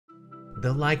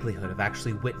The likelihood of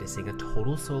actually witnessing a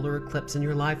total solar eclipse in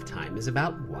your lifetime is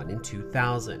about 1 in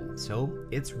 2,000, so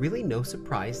it's really no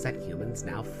surprise that humans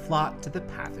now flock to the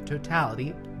path of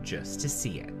totality just to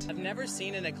see it. I've never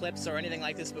seen an eclipse or anything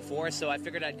like this before, so I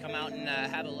figured I'd come out and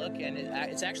have a look, and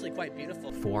it's actually quite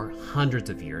beautiful. For hundreds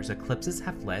of years, eclipses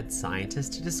have led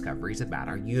scientists to discoveries about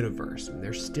our universe, and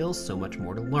there's still so much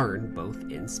more to learn both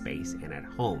in space and at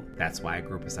home. That's why a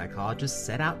group of psychologists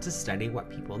set out to study what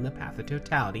people in the path of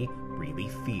totality really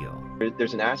feel.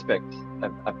 There's an aspect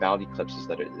about eclipses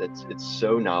that it's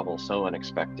so novel, so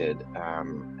unexpected,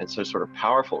 and so sort of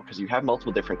powerful because you have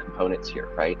multiple different components here,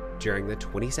 right? During the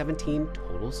 2017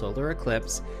 total solar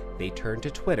eclipse, they turned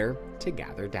to Twitter to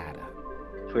gather data.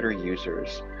 Twitter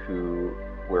users who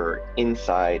were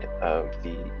inside of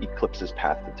the eclipse's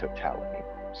path to totality,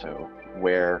 so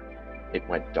where it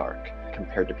went dark,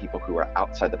 compared to people who were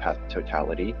outside the path to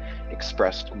totality,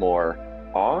 expressed more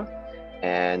awe,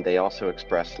 and they also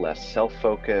expressed less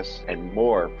self-focus and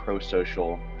more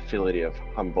pro-social, affiliative,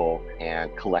 humble,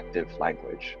 and collective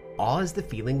language. Awe is the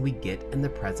feeling we get in the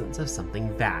presence of something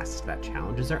vast that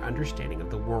challenges our understanding of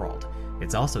the world.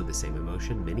 It's also the same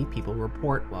emotion many people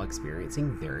report while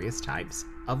experiencing various types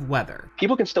of weather.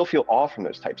 People can still feel awe from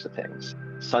those types of things.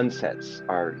 Sunsets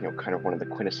are, kind of one of the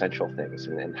quintessential things.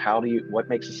 And what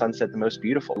makes a sunset the most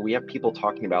beautiful? We have people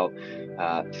talking about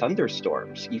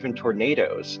thunderstorms, even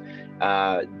tornadoes.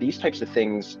 These types of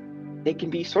things, they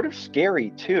can be sort of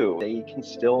scary too. They can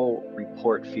still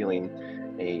report feeling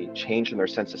a change in their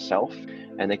sense of self,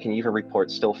 and they can even report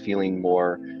still feeling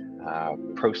more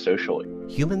pro-social.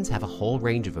 Humans have a whole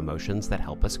range of emotions that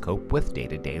help us cope with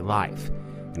day-to-day life.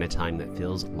 In a time that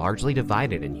feels largely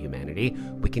divided in humanity,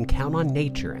 we can count on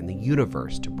nature and the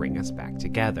universe to bring us back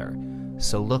together.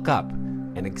 So look up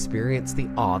and experience the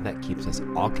awe that keeps us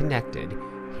all connected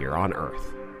here on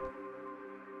Earth.